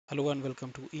Hello and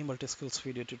welcome to E-MultiSkills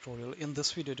video tutorial. In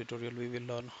this video tutorial, we will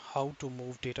learn how to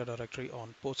move data directory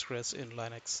on Postgres in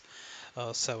Linux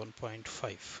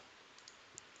 7.5.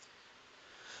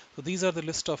 So these are the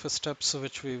list of steps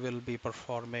which we will be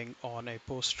performing on a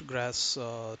Postgres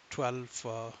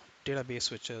 12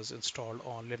 database which is installed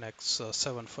on Linux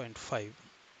 7.5.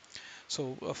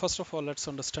 So first of all, let's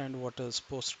understand what is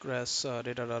Postgres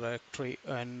data directory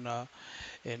in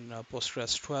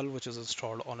Postgres 12, which is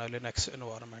installed on a Linux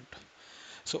environment.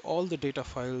 So all the data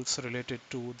files related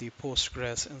to the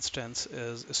Postgres instance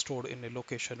is stored in a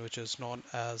location which is known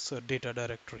as a data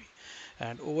directory.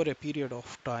 And over a period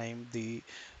of time, the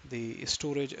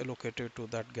storage allocated to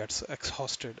that gets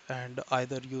exhausted, and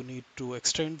either you need to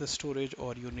extend the storage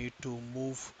or you need to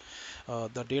move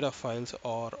the data files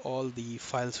or all the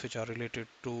files which are related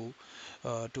to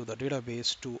the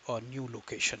database to a new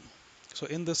location. So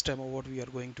in this demo, what we are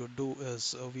going to do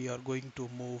is we are going to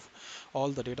move all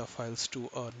the data files to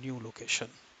a new location.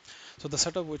 So the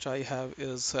setup which I have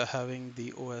is having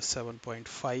the OS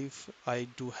 7.5. I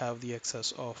do have the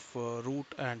access of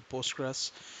root and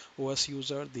Postgres OS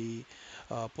user. The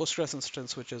Postgres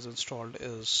instance which is installed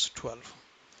is 12.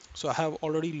 So I have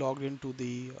already logged into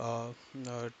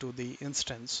to the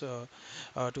instance to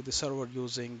the server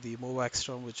using the MoveX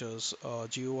term, which is a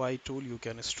GUI tool. You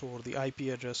can store the IP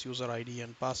address, user ID,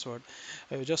 and password.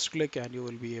 Just click and you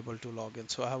will be able to log in.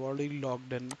 So I have already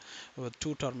logged in with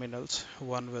two terminals,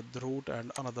 one with root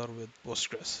and another with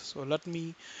Postgres. So let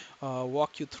me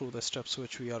walk you through the steps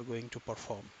which we are going to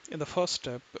perform. In the first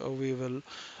step, we will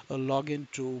log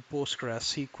into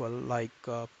PostgreSQL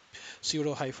like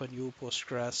sudo -u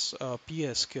postgres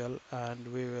PSQL, and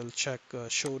we will check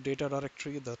show data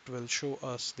directory. That will show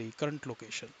us the current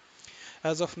location.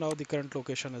 As of now, the current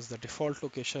location is the default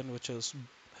location, which is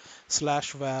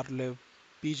 /var lib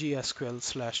pgsql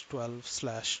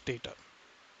 /12/data.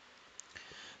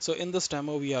 So in this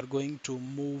demo, we are going to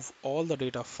move all the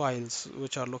data files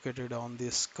which are located on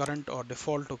this current or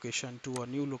default location to a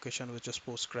new location, which is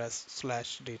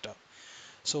postgres/data.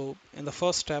 So in the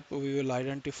first step, we will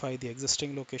identify the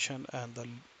existing location and the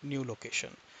new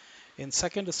location. In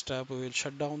second step, we will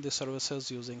shut down the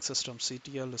services using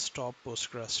systemctl stop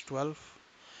postgres 12.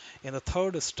 In the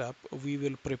third step, we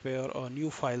will prepare a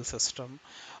new file system.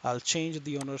 I'll change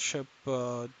the ownership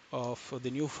of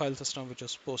the new file system, which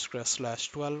is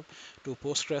postgres/12 to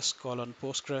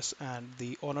postgres: and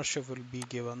the ownership will be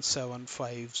given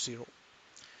 750.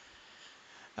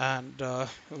 And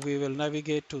we will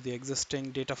navigate to the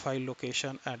existing data file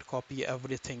location and copy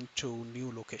everything to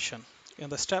new location. In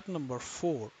the step number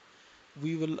 4,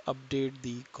 we will update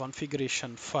the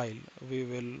configuration file. We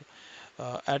will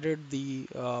added the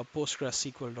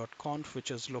PostgreSQL.conf,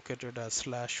 which is located as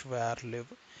 /var lib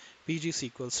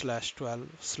pgsql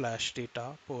 /12/data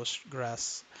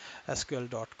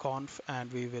postgresql.conf, and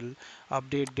we will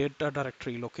update data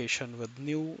directory location with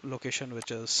new location,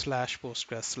 which is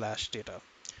 /postgres/data.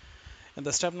 In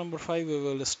the step number 5, we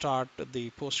will start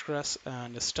the Postgres,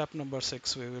 and step number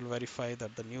 6, we will verify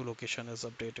that the new location is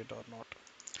updated or not.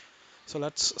 So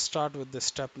let's start with the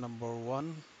step number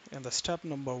 1. In the step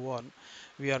number 1,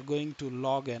 we are going to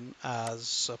log in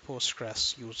as a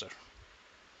Postgres user.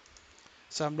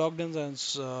 So I'm logged in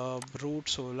as root,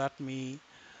 so let me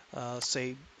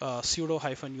say sudo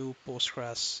 -u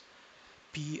Postgres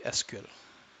PSQL.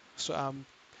 So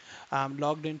I'm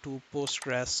logged into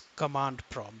Postgres command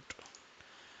prompt.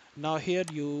 Now here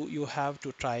you have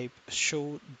to type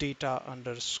show data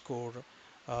underscore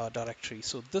directory.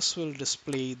 So this will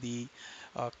display the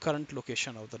current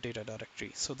location of the data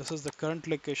directory. So this is the current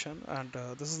location, and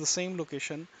this is the same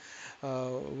location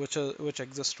which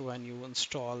exists when you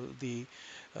install the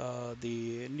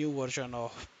new version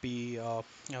of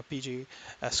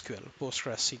PGSQL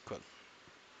PostgreSQL.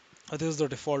 This is the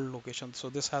default location, so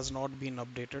this has not been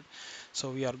updated.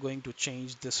 So we are going to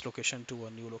change this location to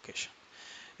a new location.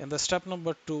 In the step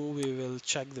number 2, we will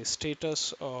check the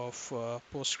status of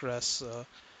Postgres.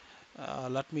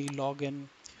 Let me log in.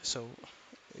 So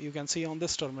you can see on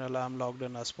this terminal I'm logged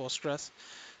in as Postgres.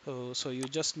 So you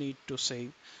just need to say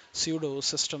sudo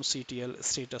systemctl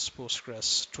status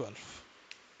Postgres 12.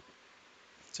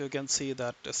 So you can see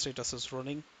that the status is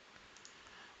running.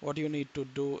 What you need to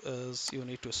do is you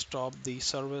need to stop the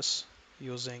service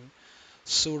using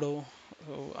sudo.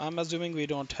 I'm assuming we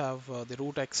don't have the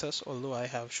root access, although I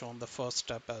have shown the first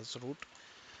step as root.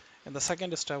 In the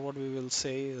second step, what we will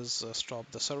say is stop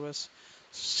the service.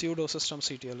 Sudo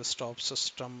systemctl stop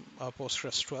system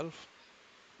Postgres 12.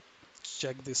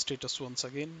 Check the status once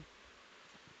again.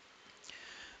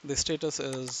 The status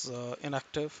is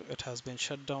inactive. It has been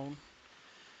shut down.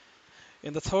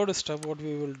 In the third step, what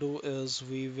we will do is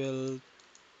we will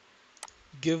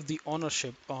give the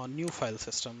ownership on new file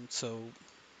system. So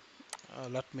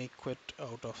let me quit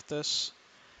out of this,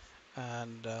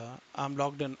 and I'm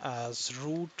logged in as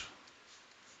root.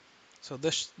 So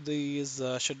these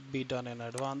should be done in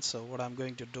advance. So what I'm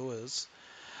going to do is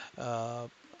uh,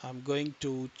 I'm going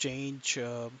to change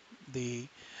the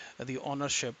the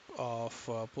ownership of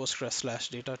Postgres slash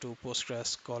data to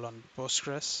Postgres colon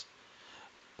Postgres,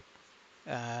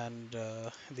 and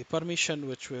the permission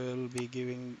which we will be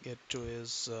giving it to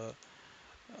is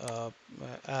uh,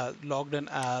 logged in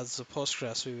as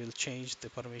Postgres. We will change the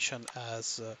permission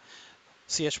as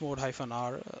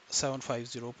chmod-r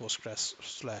 750 Postgres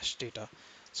slash data.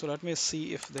 So let me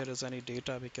see if there is any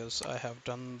data, because I have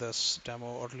done this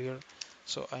demo earlier.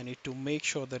 So I need to make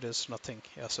sure there is nothing.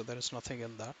 Yeah, so there is nothing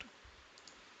in that.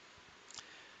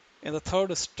 In the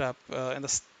third step,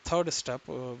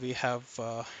 we have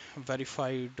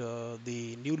verified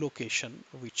the new location.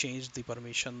 We changed the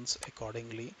permissions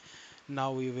accordingly.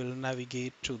 Now we will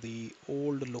navigate to the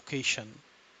old location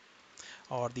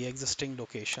or the existing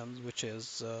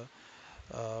locations, uh,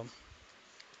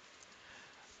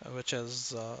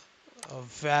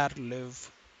 var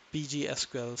live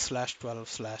pgsql slash 12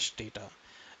 slash data,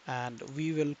 and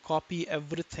we will copy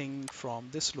everything from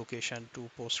this location to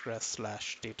postgres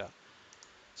slash data.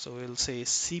 So we'll say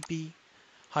cp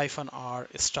hyphen r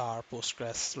star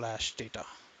postgres slash data.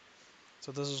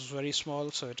 So this is very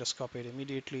small, so it is copied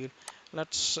immediately.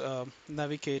 Let's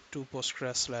navigate to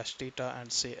postgres slash data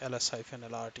and say ls hyphen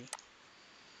lrt.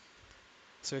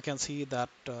 So you can see that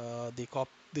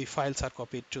the files are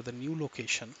copied to the new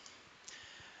location.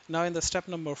 Now in the step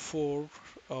number 4,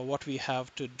 what we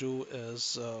have to do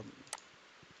is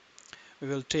we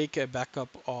will take a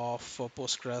backup of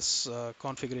Postgres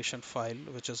configuration file,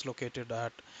 which is located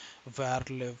at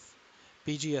varlive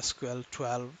pgsql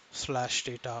 12 slash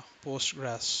data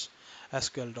postgres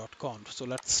sql.conf. So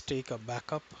let's take a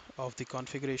backup of the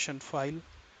configuration file.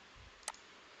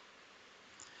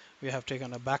 We have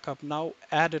taken a backup. Now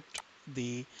add it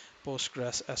the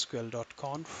postgres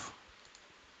sql.conf.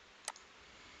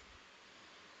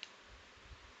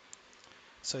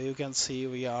 So you can see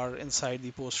we are inside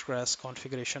the Postgres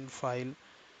configuration file,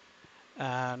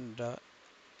 and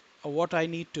what I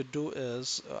need to do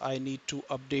is I need to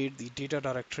update the data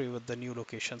directory with the new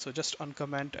location. So just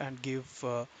uncomment and give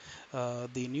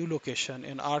the new location.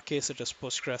 In our case, it is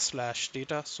Postgres slash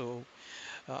data. So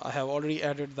I have already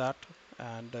added that,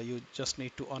 and you just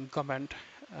need to uncomment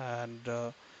and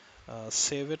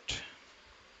save it.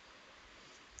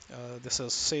 This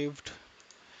is saved.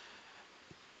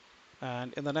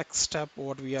 And in the next step,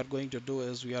 what we are going to do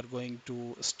is we are going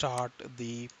to start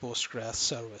the Postgres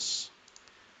service.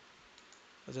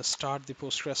 Just start the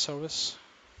Postgres service.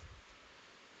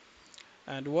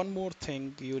 And one more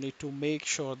thing, you need to make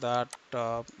sure that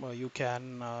you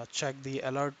can check the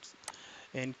alert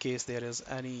in case there is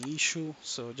any issue.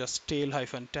 So just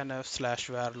tail-10f slash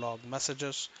var log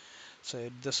messages.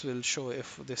 So this will show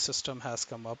if the system has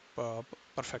come up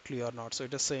perfectly or not. So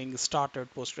it is saying started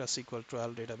PostgreSQL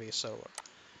 12 database server.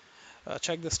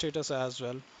 Check the status as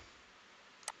well.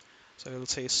 So we'll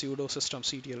say sudo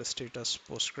systemctl status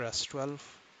Postgres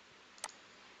 12.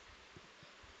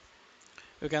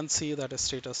 You can see that the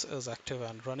status is active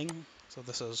and running. So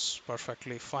this is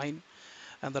perfectly fine.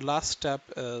 And the last step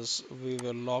is we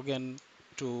will log in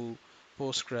to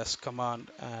Postgres command,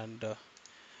 and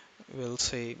we'll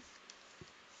say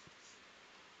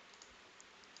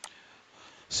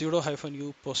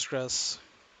sudo-u postgres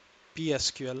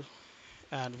psql,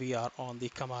 and we are on the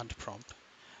command prompt.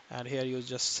 And here you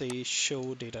just say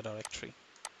show data directory,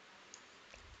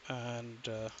 and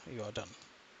you are done.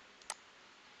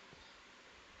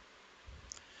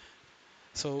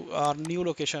 So our new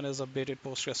location is updated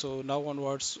Postgres. So now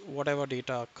onwards, whatever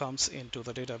data comes into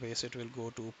the database, it will go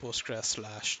to Postgres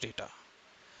slash data.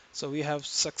 So we have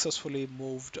successfully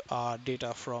moved our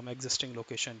data from existing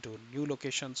location to new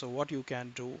location. So what you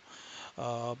can do,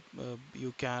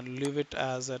 you can leave it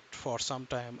as it for some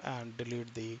time and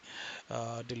delete the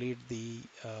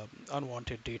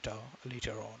unwanted data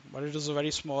later on. But it is a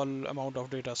very small amount of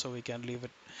data, so we can leave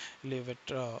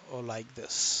it like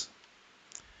this.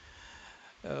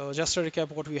 Just to recap,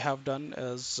 what we have done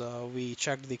is we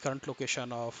checked the current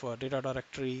location of data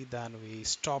directory, then we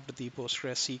stopped the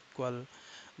PostgreSQL,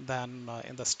 then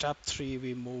in the step 3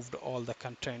 we moved all the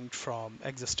content from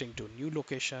existing to new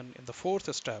location. In the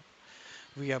fourth step,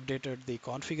 we updated the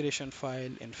configuration file.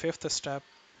 In fifth step,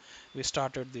 we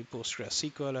started the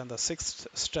PostgreSQL, and the sixth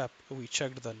step we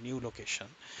checked the new location,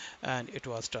 and it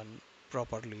was done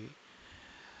properly.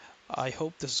 I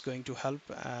hope this is going to help,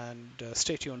 and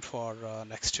stay tuned for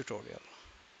next tutorial.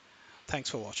 Thanks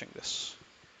for watching this.